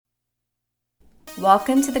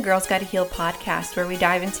Welcome to the Girls Gotta Heal podcast, where we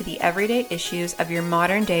dive into the everyday issues of your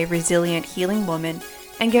modern day resilient healing woman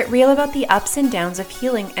and get real about the ups and downs of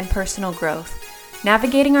healing and personal growth,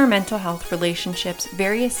 navigating our mental health, relationships,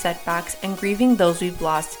 various setbacks, and grieving those we've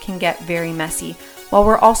lost can get very messy, while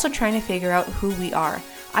we're also trying to figure out who we are.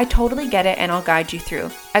 I totally get it, and I'll guide you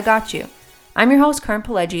through. I got you. I'm your host, Karin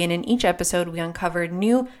Pileggi, and in each episode, we uncover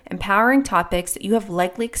new, empowering topics that you have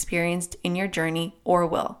likely experienced in your journey or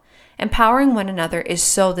will. Empowering one another is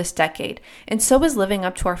so this decade, and so is living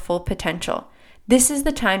up to our full potential. This is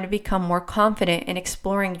the time to become more confident in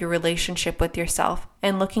exploring your relationship with yourself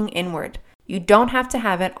and looking inward. You don't have to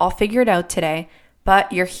have it all figured out today,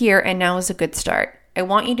 but you're here and now is a good start. I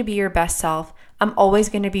want you to be your best self. I'm always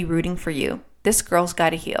going to be rooting for you. This Girl's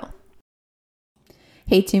Gotta Heal.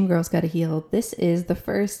 Hey Team Girls Gotta Heal. This is the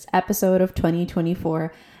first episode of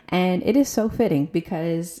 2024, and it is so fitting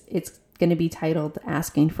because it's going to be titled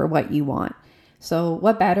Asking for What You Want. So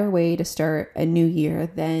what better way to start a new year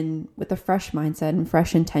than with a fresh mindset and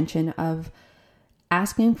fresh intention of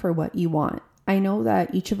asking for what you want? I know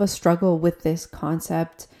that each of us struggle with this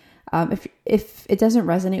concept. If it doesn't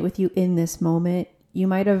resonate with you in this moment, you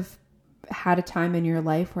might have had a time in your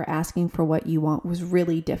life where asking for what you want was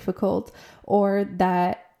really difficult, or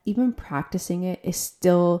that even practicing it is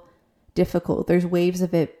still difficult. There's waves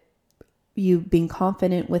of it, you being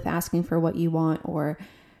confident with asking for what you want or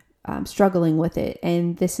struggling with it.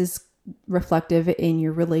 And this is reflective in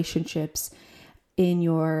your relationships, in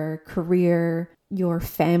your career, your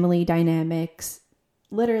family dynamics,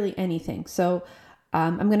 literally anything. So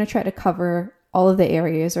I'm going to try to cover all of the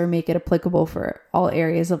areas or make it applicable for all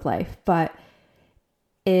areas of life. But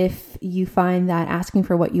if you find that asking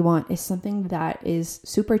for what you want is something that is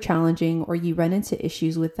super challenging, or you run into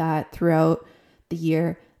issues with that throughout the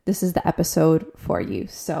year, this is the episode for you.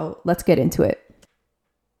 So let's get into it.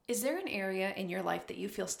 Is there an area in your life that you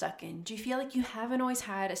feel stuck in? Do you feel like you haven't always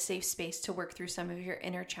had a safe space to work through some of your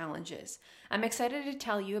inner challenges? I'm excited to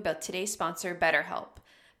tell you about today's sponsor, BetterHelp.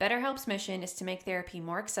 BetterHelp's mission is to make therapy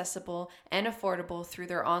more accessible and affordable through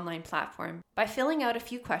their online platform. By filling out a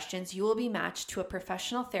few questions, you will be matched to a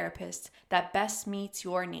professional therapist that best meets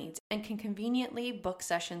your needs and can conveniently book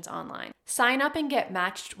sessions online. Sign up and get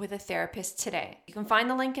matched with a therapist today. You can find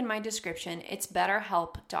the link in my description. It's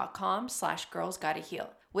betterhelp.com/girlsgottaheal.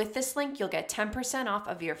 With this link, you'll get 10% off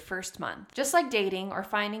of your first month. Just like dating or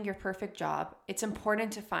finding your perfect job, it's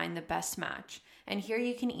important to find the best match. And here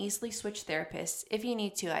you can easily switch therapists if you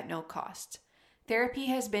need to at no cost. Therapy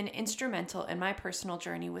has been instrumental in my personal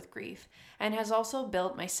journey with grief and has also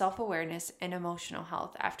built my self-awareness and emotional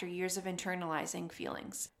health after years of internalizing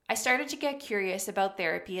feelings. I started to get curious about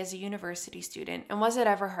therapy as a university student, and was it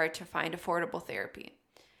ever hard to find affordable therapy?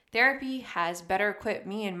 Therapy has better equipped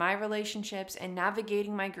me in my relationships and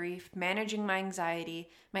navigating my grief, managing my anxiety,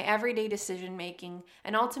 my everyday decision making,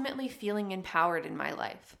 and ultimately feeling empowered in my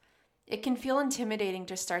life. It can feel intimidating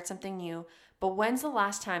to start something new, but when's the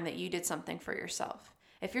last time that you did something for yourself?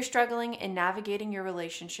 If you're struggling in navigating your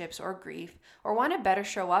relationships or grief, or want to better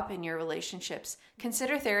show up in your relationships,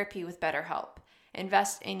 consider therapy with BetterHelp.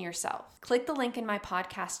 Invest in yourself. Click the link in my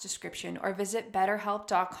podcast description or visit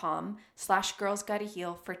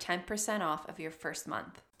betterhelp.com/girlsgottaheal for 10% off of your first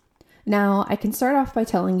month. Now, I can start off by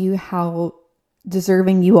telling you how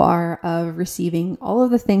deserving you are of receiving all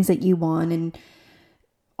of the things that you want and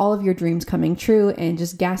all of your dreams coming true, and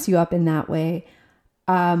just gas you up in that way.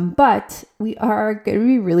 But we are going to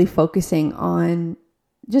be really focusing on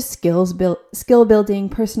just skill building,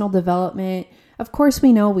 personal development. Of course,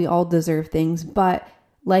 we know we all deserve things, but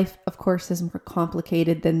life, of course, is more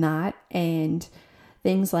complicated than that. And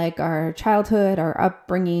things like our childhood, our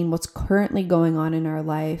upbringing, what's currently going on in our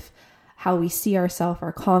life, how we see ourselves,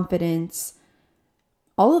 our confidence,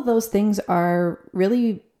 all of those things are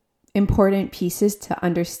really important pieces to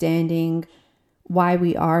understanding why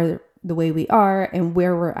we are the way we are and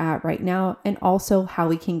where we're at right now, and also how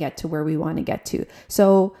we can get to where we want to get to.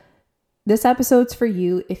 So this episode's for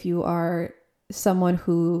you if you are someone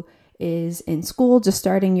who is in school, just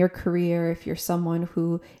starting your career, if you're someone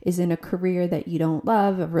who is in a career that you don't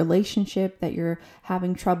love, a relationship that you're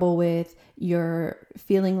having trouble with, you're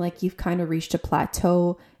feeling like you've kind of reached a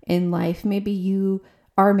plateau in life. Maybe you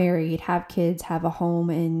are married, have kids, have a home,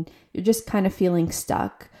 and you're just kind of feeling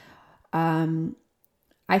stuck.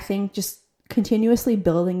 I think just continuously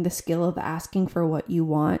building the skill of asking for what you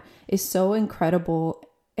want is so incredible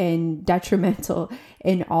and detrimental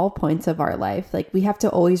in all points of our life. Like, we have to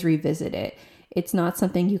always revisit it. It's not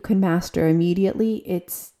something you can master immediately.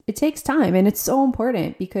 It takes time, and it's so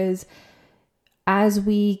important because as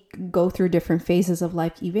we go through different phases of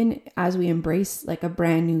life, even as we embrace like a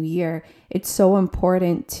brand new year, it's so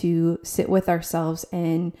important to sit with ourselves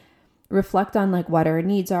and reflect on like what our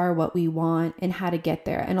needs are, what we want, and how to get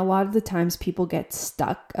there. And a lot of the times people get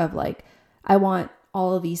stuck of like, I want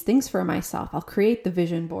all of these things for myself. I'll create the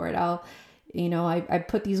vision board. I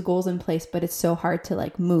put these goals in place, but it's so hard to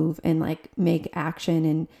like move and like make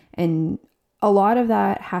action. And a lot of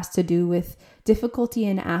that has to do with difficulty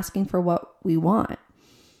in asking for what we want.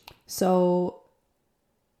 So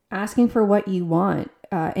asking for what you want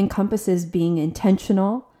encompasses being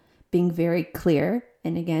intentional, being very clear.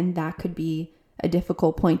 And again, that could be a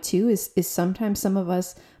difficult point too, is sometimes some of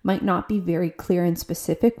us might not be very clear and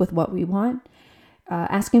specific with what we want.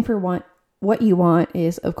 Asking for what you want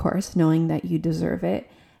is, of course, knowing that you deserve it.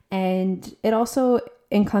 And it also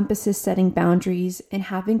encompasses setting boundaries and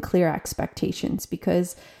having clear expectations,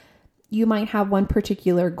 because you might have one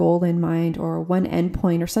particular goal in mind or one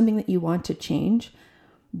endpoint or something that you want to change,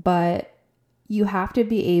 but you have to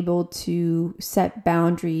be able to set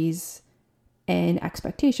boundaries and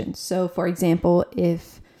expectations. So for example,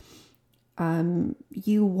 if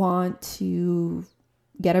you want to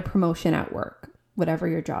get a promotion at work, whatever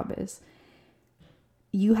your job is,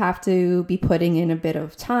 you have to be putting in a bit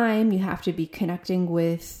of time. You have to be connecting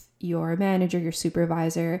with your manager, your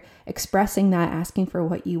supervisor, expressing that, asking for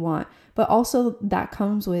what you want. But also that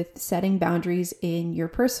comes with setting boundaries in your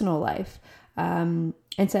personal life, and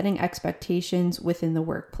setting expectations within the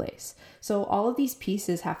workplace. So all of these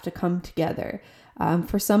pieces have to come together.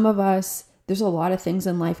 For some of us, there's a lot of things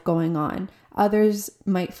in life going on. Others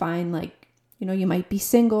might find like, you might be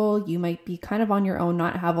single, you might be kind of on your own,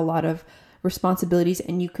 not have a lot of responsibilities,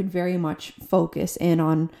 and you could very much focus in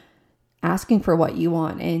on asking for what you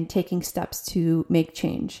want and taking steps to make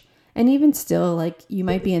change. And even still, like, you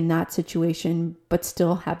might be in that situation, but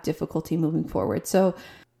still have difficulty moving forward. So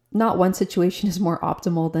not one situation is more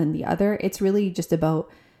optimal than the other. It's really just about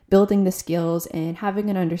building the skills and having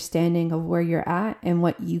an understanding of where you're at and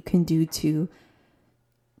what you can do to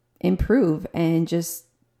improve and just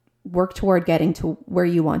work toward getting to where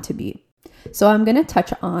you want to be. So I'm going to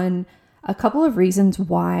touch on a couple of reasons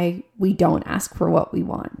why we don't ask for what we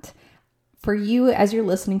want. For you, as you're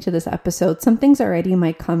listening to this episode, some things already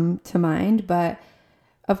might come to mind, but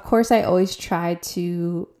of course, I always try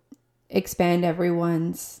to expand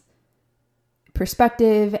everyone's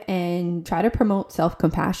perspective and try to promote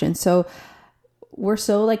self-compassion. So we're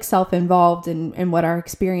so like self-involved in what our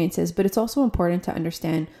experience is, but it's also important to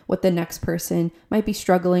understand what the next person might be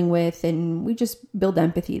struggling with, and we just build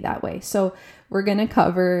empathy that way. So we're going to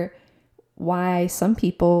cover why some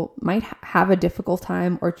people might have a difficult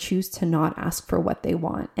time or choose to not ask for what they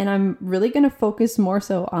want. And I'm really going to focus more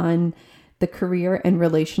so on the career and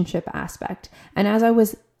relationship aspect. And as I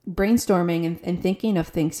was brainstorming and thinking of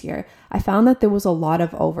things here, I found that there was a lot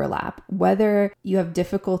of overlap. Whether you have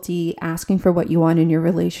difficulty asking for what you want in your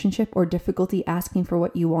relationship or difficulty asking for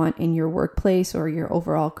what you want in your workplace or your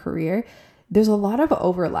overall career, there's a lot of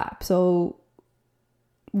overlap. So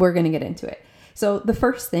we're going to get into it. So the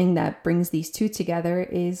first thing that brings these two together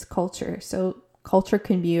is culture. So culture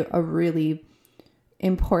can be a really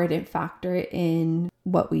important factor in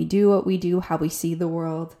what we do, how we see the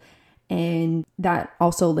world. And that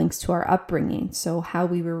also links to our upbringing. So how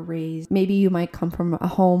we were raised. Maybe you might come from a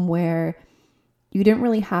home where you didn't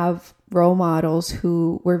really have role models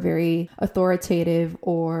who were very authoritative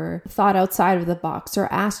or thought outside of the box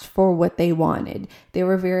or asked for what they wanted. They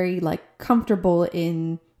were very like comfortable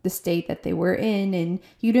in the state that they were in, and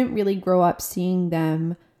you didn't really grow up seeing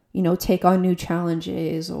them, take on new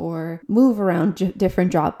challenges or move around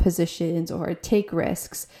different job positions or take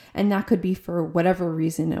risks. And that could be for whatever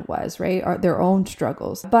reason it was, right? Or their own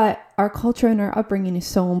struggles. But our culture and our upbringing is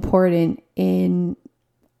so important in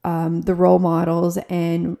the role models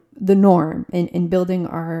and the norm, and in building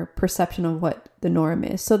our perception of what the norm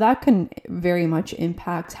is. So that can very much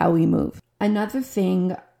impact how we move. Another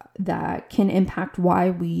thing that can impact why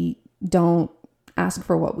we don't ask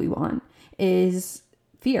for what we want is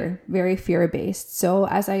fear, very fear-based. So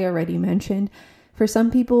as I already mentioned, for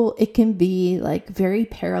some people, it can be like very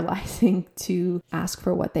paralyzing to ask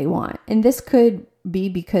for what they want. And this could be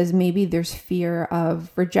because maybe there's fear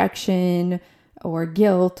of rejection or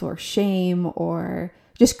guilt or shame or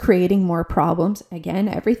just creating more problems. Again,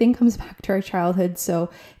 everything comes back to our childhood.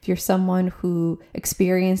 So if you're someone who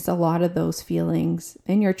experienced a lot of those feelings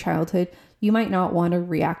in your childhood, you might not want to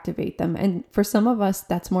reactivate them. And for some of us,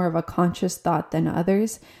 that's more of a conscious thought than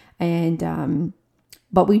others. And,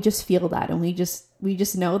 but we just feel that, and we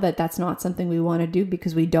just know that that's not something we want to do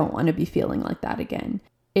because we don't want to be feeling like that again.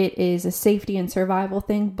 it is a safety and survival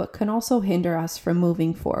thing, but can also hinder us from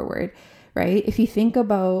moving forward, right? If you think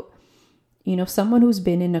about, someone who's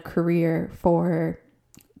been in a career for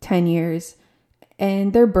 10 years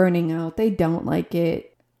and they're burning out, they don't like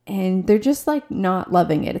it, and they're just like not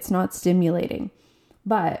loving it. It's not stimulating,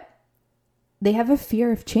 but they have a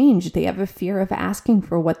fear of change. They have a fear of asking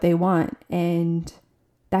for what they want, and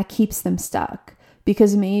that keeps them stuck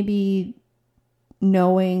because maybe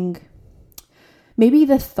the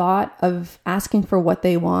thought of asking for what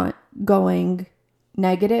they want going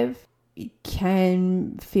negative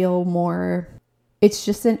can feel more, it's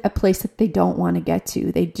just a place that they don't want to get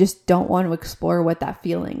to. They just don't want to explore what that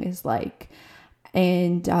feeling is like.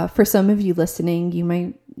 And for some of you listening, you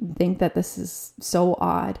might think that this is so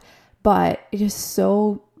odd, but it is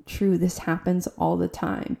so true. This happens all the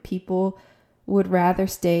time. People would rather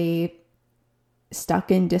stay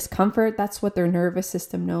stuck in discomfort. That's what their nervous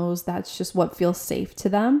system knows. That's just what feels safe to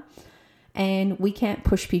them. And we can't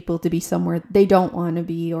push people to be somewhere they don't want to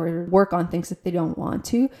be or work on things that they don't want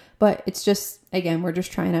to. But it's just, again, we're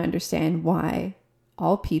just trying to understand why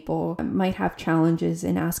all people might have challenges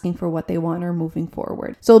in asking for what they want or moving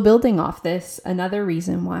forward. So building off this, another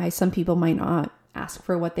reason why some people might not ask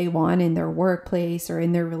for what they want in their workplace or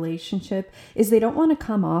in their relationship is they don't want to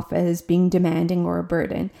come off as being demanding or a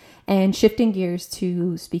burden. And shifting gears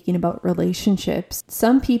to speaking about relationships,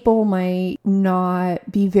 some people might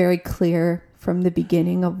not be very clear from the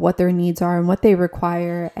beginning of what their needs are and what they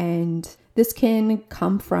require. And this can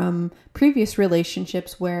come from previous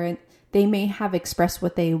relationships where they may have expressed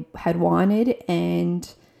what they had wanted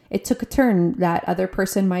and it took a turn. That other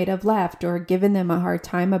person might have left or given them a hard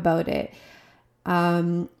time about it.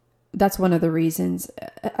 That's one of the reasons.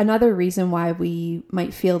 Another reason why we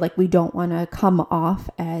might feel like we don't want to come off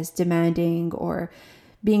as demanding or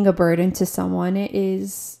being a burden to someone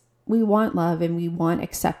is we want love and we want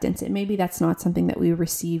acceptance. And maybe that's not something that we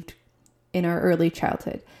received in our early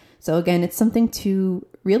childhood. So again, it's something to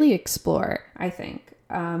really explore, I think.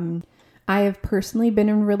 I have personally been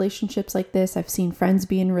in relationships like this. I've seen friends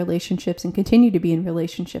be in relationships and continue to be in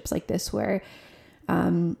relationships like this where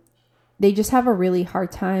they just have a really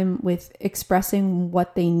hard time with expressing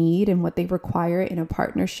what they need and what they require in a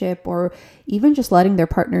partnership, or even just letting their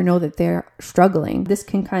partner know that they're struggling. This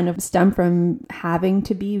can kind of stem from having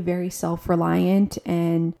to be very self-reliant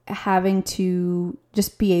and having to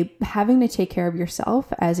take care of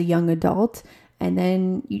yourself as a young adult. And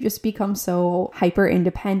then you just become so hyper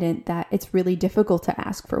independent that it's really difficult to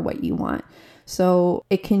ask for what you want. So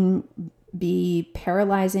it can be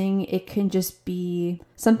paralyzing. It can just be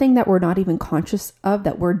something that we're not even conscious of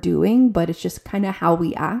that we're doing, but it's just kind of how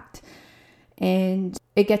we act. And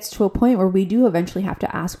it gets to a point where we do eventually have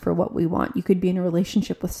to ask for what we want. You could be in a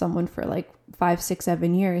relationship with someone for like 5, 6,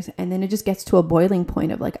 7 years, and then it just gets to a boiling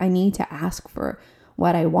point of like, I need to ask for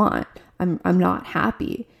what I want. I'm not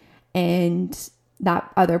happy. And that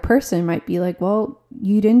other person might be like, well,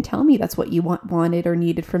 you didn't tell me that's what you wanted or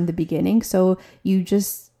needed from the beginning. So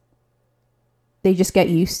they just get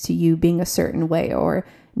used to you being a certain way or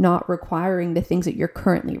not requiring the things that you're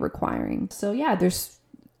currently requiring. So yeah, there's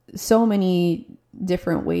so many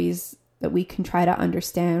different ways that we can try to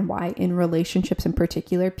understand why in relationships in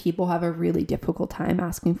particular, people have a really difficult time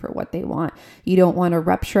asking for what they want. You don't want to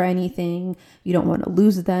rupture anything. You don't want to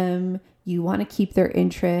lose them. You want to keep their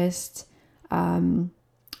interest. I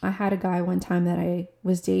had a guy one time that I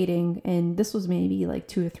was dating, and this was maybe like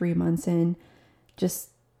 2 or 3 months in, just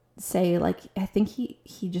say like, I think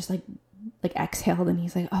he just like exhaled and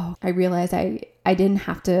he's like, oh, I realized I didn't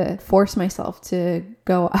have to force myself to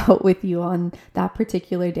go out with you on that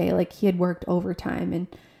particular day. Like he had worked overtime, and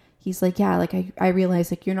he's like, yeah, like I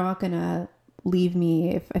realized like you're not gonna leave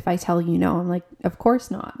me if I tell you no. I'm like, of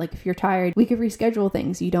course not. Like if you're tired, we could reschedule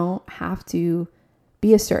things. You don't have to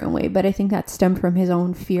be a certain way. But I think that stemmed from his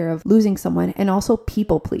own fear of losing someone and also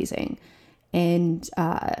people pleasing. And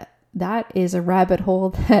that is a rabbit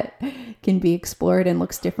hole that can be explored and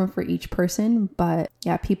looks different for each person. But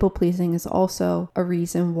yeah, people pleasing is also a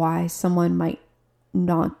reason why someone might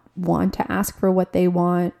not want to ask for what they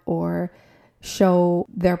want or show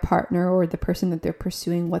their partner or the person that they're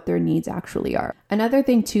pursuing what their needs actually are. Another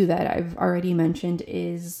thing too that I've already mentioned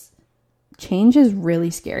is change is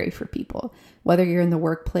really scary for people. Whether you're in the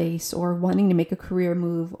workplace or wanting to make a career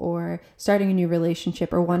move or starting a new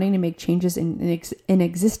relationship or wanting to make changes in an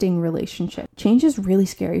existing relationship, change is really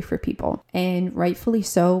scary for people. And rightfully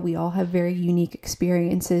so. We all have very unique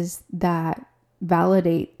experiences that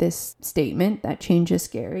validate this statement that change is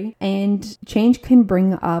scary. And change can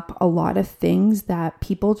bring up a lot of things that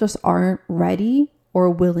people just aren't ready or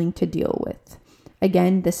willing to deal with.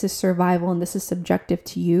 again, this is survival and this is subjective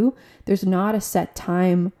to you. There's not a set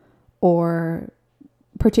time or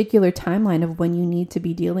particular timeline of when you need to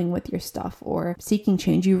be dealing with your stuff or seeking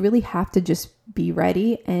change. You really have to just be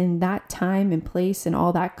ready, and that time and place and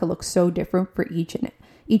all that could look so different for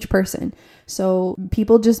each person. So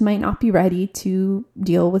people just might not be ready to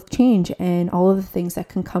deal with change and all of the things that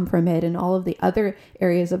can come from it and all of the other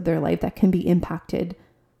areas of their life that can be impacted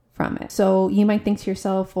from it. So you might think to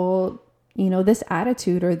yourself, well, this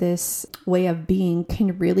attitude or this way of being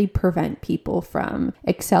can really prevent people from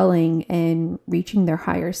excelling and reaching their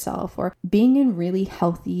higher self or being in really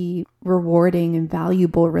healthy, rewarding, and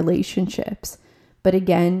valuable relationships. But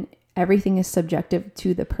again, everything is subjective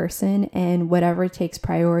to the person, and whatever takes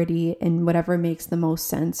priority and whatever makes the most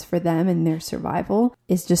sense for them and their survival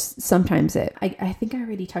is just sometimes it. I think I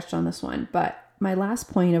already touched on this one, but my last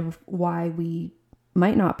point of why we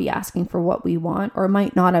might not be asking for what we want or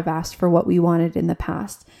might not have asked for what we wanted in the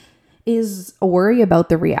past is a worry about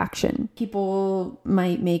the reaction. People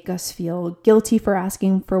might make us feel guilty for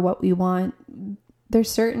asking for what we want. There's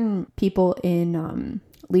certain people in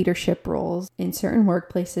leadership roles in certain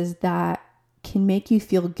workplaces that can make you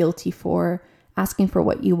feel guilty for asking for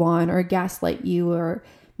what you want or gaslight you or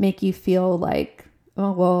make you feel like,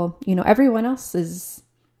 oh, well, everyone else is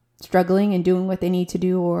struggling and doing what they need to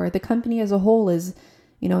do, or the company as a whole is,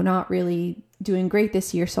 not really doing great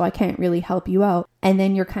this year, so I can't really help you out. And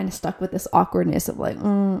then you're kind of stuck with this awkwardness of like,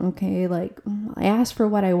 okay, like I asked for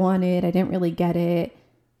what I wanted. I didn't really get it.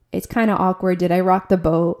 It's kind of awkward. Did I rock the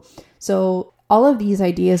boat? So all of these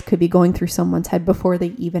ideas could be going through someone's head before they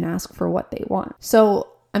even ask for what they want. So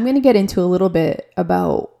I'm going to get into a little bit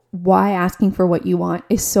about why asking for what you want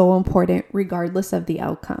is so important regardless of the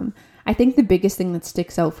outcome. I think the biggest thing that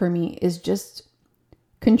sticks out for me is just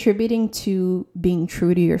contributing to being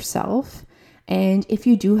true to yourself. And if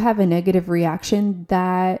you do have a negative reaction,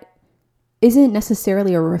 that isn't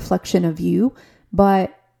necessarily a reflection of you,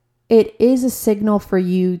 but it is a signal for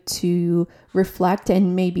you to reflect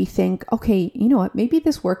and maybe think, okay, you know what? Maybe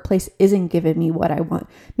this workplace isn't giving me what I want.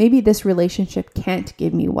 Maybe this relationship can't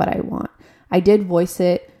give me what I want. I did voice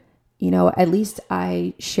it. At least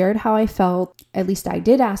I shared how I felt. At least I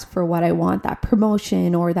did ask for what I want, that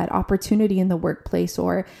promotion or that opportunity in the workplace,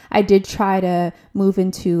 or I did try to move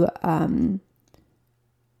into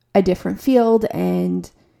a different field and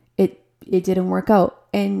it didn't work out.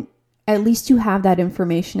 And at least you have that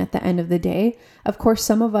information at the end of the day. Of course,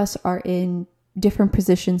 some of us are in different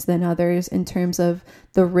positions than others in terms of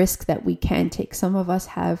the risk that we can take. Some of us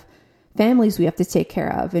have families we have to take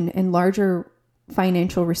care of and larger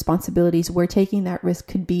financial responsibilities where taking that risk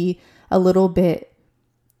could be a little bit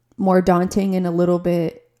more daunting and a little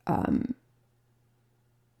bit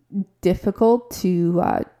difficult to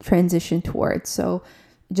transition towards. So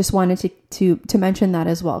just wanted to mention that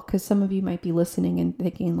as well, because some of you might be listening and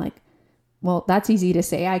thinking like, well, that's easy to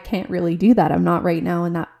say. I can't really do that. I'm not right now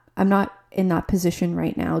I'm not in that position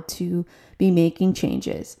right now to be making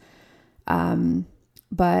changes.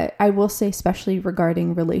 But I will say, especially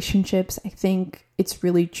regarding relationships, I think it's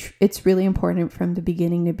really important from the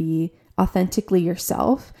beginning to be authentically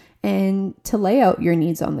yourself and to lay out your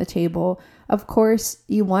needs on the table. Of course,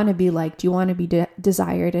 you want to be liked, you want to be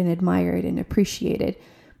desired and admired and appreciated,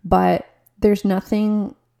 but there's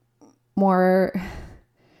nothing more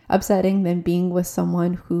upsetting than being with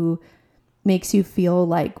someone who makes you feel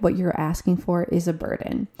like what you're asking for is a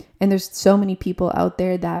burden. And there's so many people out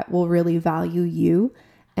there that will really value you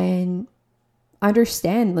and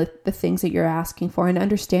understand the things that you're asking for and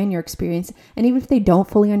understand your experience. And even if they don't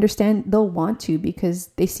fully understand, they'll want to, because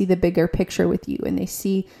they see the bigger picture with you and they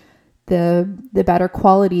see the better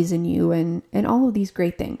qualities in you and all of these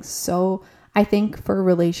great things. So I think for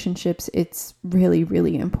relationships, it's really,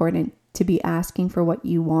 really important to be asking for what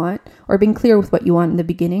you want or being clear with what you want in the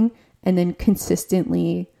beginning, and then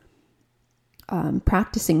consistently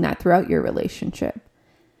practicing that throughout your relationship.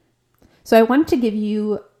 So I wanted to give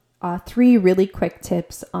you 3 really quick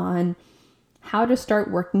tips on how to start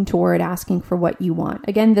working toward asking for what you want.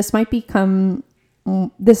 Again, this might be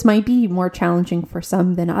more challenging for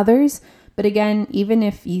some than others. But again, even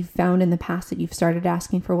if you've found in the past that you've started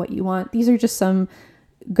asking for what you want, these are just some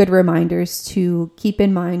good reminders to keep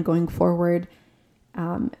in mind going forward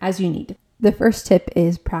as you need. The first tip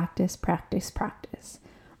is practice, practice, practice.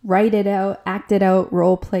 Write it out, act it out,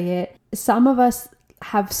 role play it. Some of us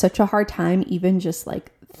have such a hard time even just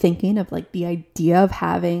like thinking of like the idea of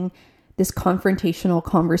having this confrontational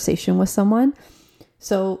conversation with someone.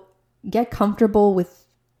 So get comfortable with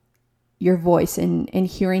your voice and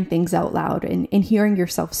hearing things out loud and hearing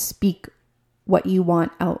yourself speak what you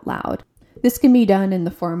want out loud. This can be done in the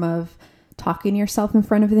form of talking to yourself in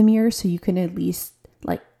front of the mirror so you can at least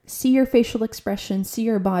like see your facial expression, see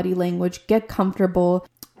your body language, get comfortable,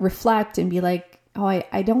 reflect and be like, oh,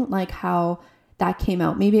 I don't like how that came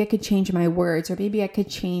out. Maybe I could change my words, or maybe I could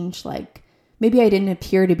change maybe I didn't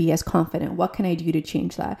appear to be as confident. What can I do to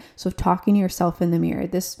change that? So talking to yourself in the mirror,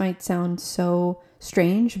 this might sound so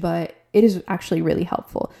strange, but it is actually really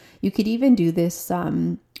helpful. You could even do this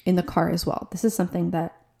in the car as well. This is something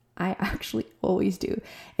that I actually always do.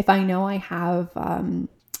 If I know I have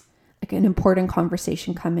like an important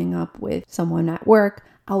conversation coming up with someone at work,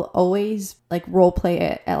 I'll always like role play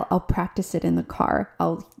it. I'll practice it in the car.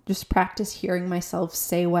 I'll just practice hearing myself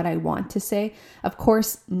say what I want to say. Of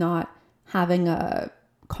course, not having a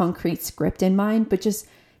concrete script in mind, but just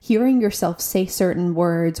hearing yourself say certain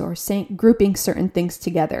words or grouping certain things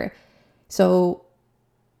together. So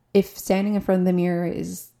if standing in front of the mirror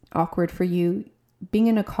is awkward for you, being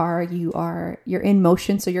in a car, you're in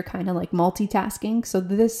motion, so you're kind of like multitasking. So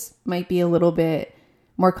this might be a little bit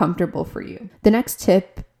more comfortable for you. The next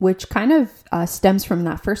tip, which kind of stems from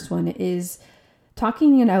that first one, is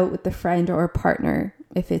talking it out with a friend or a partner,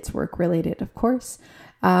 if it's work related, of course.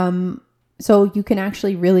 So you can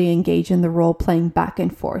actually really engage in the role playing back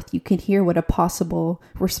and forth. You can hear what a possible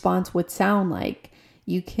response would sound like.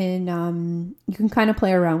 You can kind of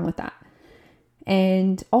play around with that.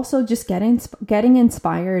 And also just getting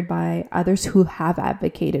inspired by others who have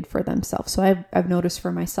advocated for themselves. So I've noticed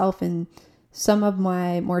for myself in some of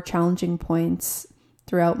my more challenging points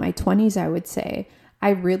throughout my 20s, I would say, I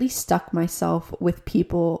really stuck myself with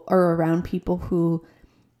people or around people who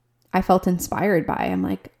I felt inspired by. I'm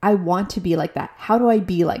like, I want to be like that. How do I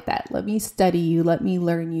be like that? Let me study you. Let me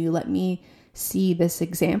learn you. Let me see this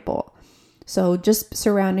example. So just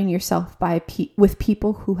surrounding yourself with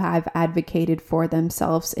people who have advocated for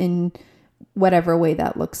themselves in whatever way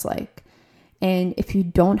that looks like. And if you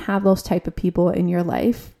don't have those type of people in your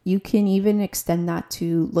life, you can even extend that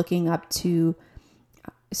to looking up to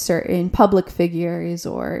certain public figures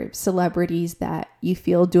or celebrities that you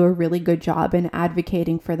feel do a really good job in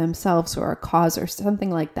advocating for themselves or a cause or something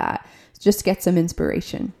like that. Just get some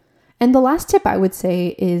inspiration. And the last tip I would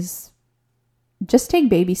say is just take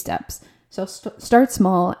baby steps. So start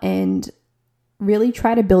small and really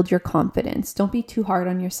try to build your confidence. Don't be too hard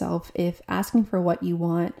on yourself if asking for what you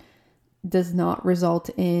want does not result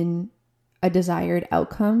in a desired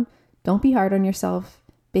outcome. Don't be hard on yourself.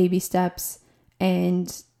 Baby steps.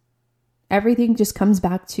 And everything just comes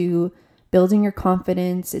back to building your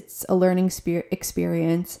confidence. It's a learning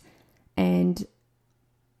experience. And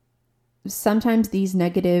sometimes these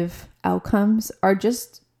negative outcomes are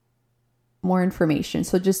just more information.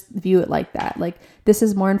 So just view it like that. Like, this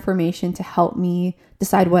is more information to help me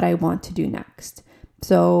decide what I want to do next.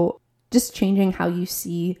 So just changing how you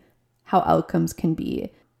see how outcomes can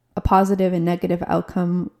be. A positive and negative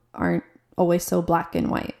outcome aren't always so black and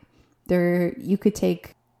white. You could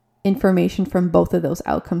take information from both of those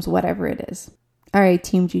outcomes, whatever it is. All right,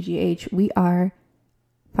 Team GGH, we are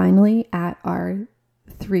finally at our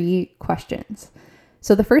 3 questions.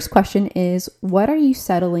 So the first question is, what are you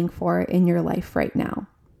settling for in your life right now?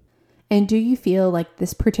 And do you feel like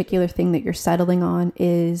this particular thing that you're settling on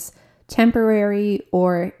is temporary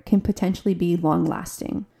or can potentially be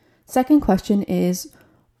long-lasting? Second question is,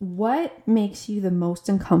 what makes you the most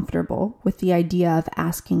uncomfortable with the idea of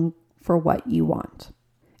asking for what you want?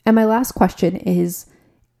 And my last question is,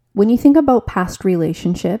 when you think about past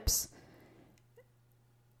relationships,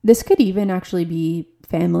 this could even actually be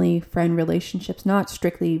family, friend relationships, not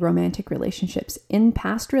strictly romantic relationships. In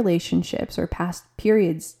past relationships or past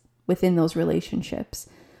periods within those relationships,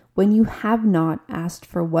 when you have not asked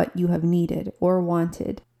for what you have needed or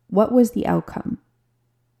wanted, what was the outcome?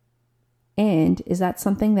 And is that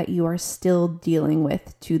something that you are still dealing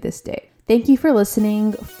with to this day? Thank you for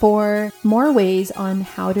listening. For more ways on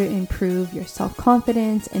how to improve your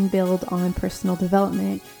self-confidence and build on personal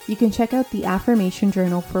development, you can check out the Affirmation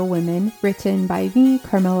Journal for Women, written by me,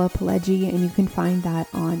 Carmela Pileggi, and you can find that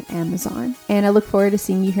on Amazon. And I look forward to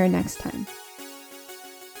seeing you here next time.